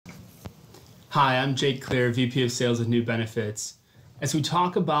Hi, I'm Jake Cleer, VP of Sales at New Benefits. As we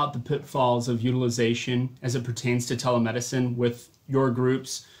talk about the pitfalls of utilization as it pertains to telemedicine with your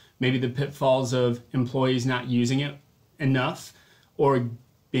groups, maybe the pitfalls of employees not using it enough or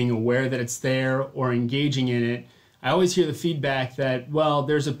being aware that it's there or engaging in it, I always hear the feedback that, well,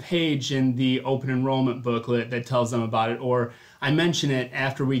 there's a page in the open enrollment booklet that tells them about it, or I mention it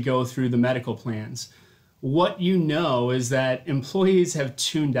after we go through the medical plans. What you know is that employees have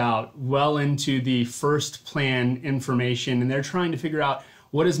tuned out well into the first plan information, and they're trying to figure out,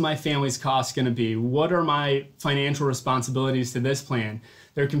 what is my family's cost going to be? What are my financial responsibilities to this plan?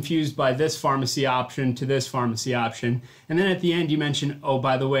 They're confused by this pharmacy option to this pharmacy option. And then at the end you mention, oh,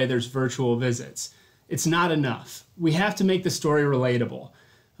 by the way, there's virtual visits. It's not enough. We have to make the story relatable.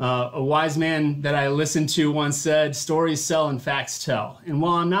 A wise man that I listened to once said, stories sell and facts tell. And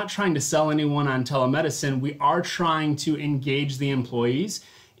while I'm not trying to sell anyone on telemedicine, we are trying to engage the employees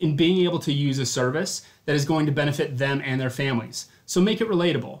in being able to use a service that is going to benefit them and their families. So make it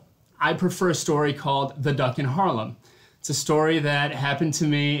relatable. I prefer a story called The Duck in Harlem. It's a story that happened to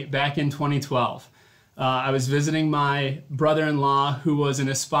me back in 2012. I was visiting my brother-in-law who was an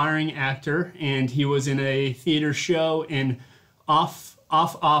aspiring actor, and he was in a theater show in off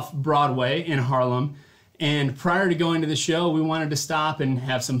Broadway in Harlem. And prior to going to the show, we wanted to stop and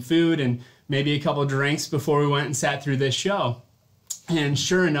have some food and maybe a couple of drinks before we went and sat through this show. And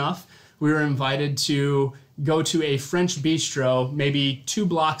sure enough, we were invited to go to a French bistro maybe 2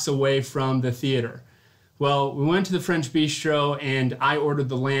 blocks away from the theater. Well, we went to the French bistro and I ordered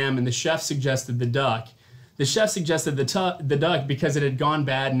the lamb and the chef suggested the duck. The chef suggested the duck because it had gone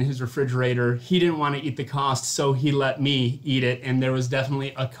bad in his refrigerator. He didn't want to eat the cost, so he let me eat it, and there was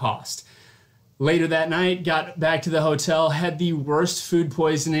definitely a cost. Later that night, got back to the hotel, had the worst food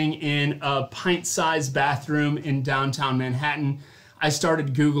poisoning in a pint-sized bathroom in downtown Manhattan. I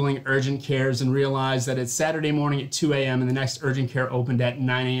started Googling urgent cares and realized that it's Saturday morning at 2 a.m. and the next urgent care opened at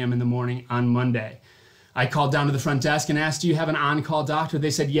 9 a.m. in the morning on Monday. I called down to the front desk and asked, do you have an on-call doctor?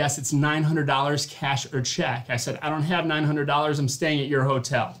 They said, yes, it's $900 cash or check. I said, I don't have $900, I'm staying at your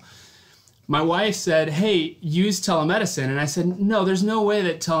hotel. My wife said, hey, use telemedicine. And I said, no, there's no way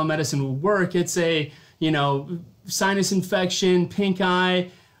that telemedicine will work. It's a, sinus infection, pink eye.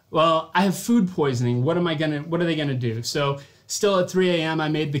 Well, I have food poisoning. What are they gonna do? So still at 3 a.m. I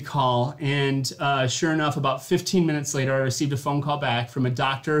made the call, and sure enough, about 15 minutes later, I received a phone call back from a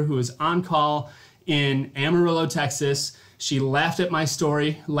doctor who was on call in Amarillo, Texas. She laughed at my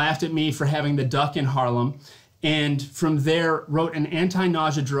story, laughed at me for having the duck in Harlem, and from there wrote an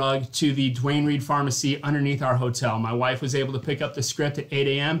anti-nausea drug to the Duane Reade Pharmacy underneath our hotel. My wife was able to pick up the script at 8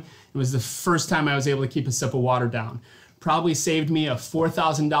 a.m. It was the first time I was able to keep a sip of water down. Probably saved me a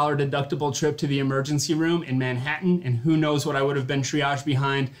 $4,000 deductible trip to the emergency room in Manhattan, and who knows what I would have been triaged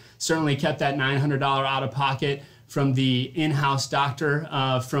behind. Certainly kept that $900 out of pocket from the in-house doctor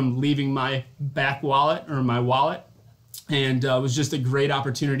from leaving my back wallet or my wallet. And it was just a great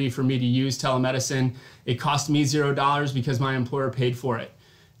opportunity for me to use telemedicine. It cost me $0 because my employer paid for it.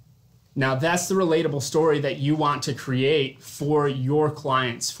 Now that's the relatable story that you want to create for your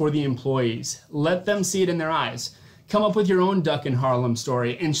clients, for the employees. Let them see it in their eyes. Come up with your own Duck in Harlem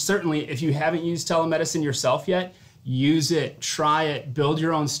story. And certainly if you haven't used telemedicine yourself yet, use it, try it, build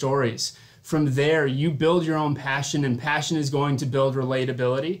your own stories. From there, you build your own passion, and passion is going to build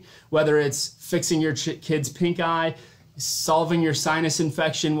relatability. Whether it's fixing your kid's pink eye, solving your sinus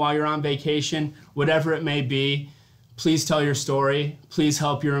infection while you're on vacation, whatever it may be, please tell your story. Please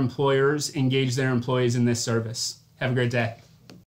help your employers engage their employees in this service. Have a great day.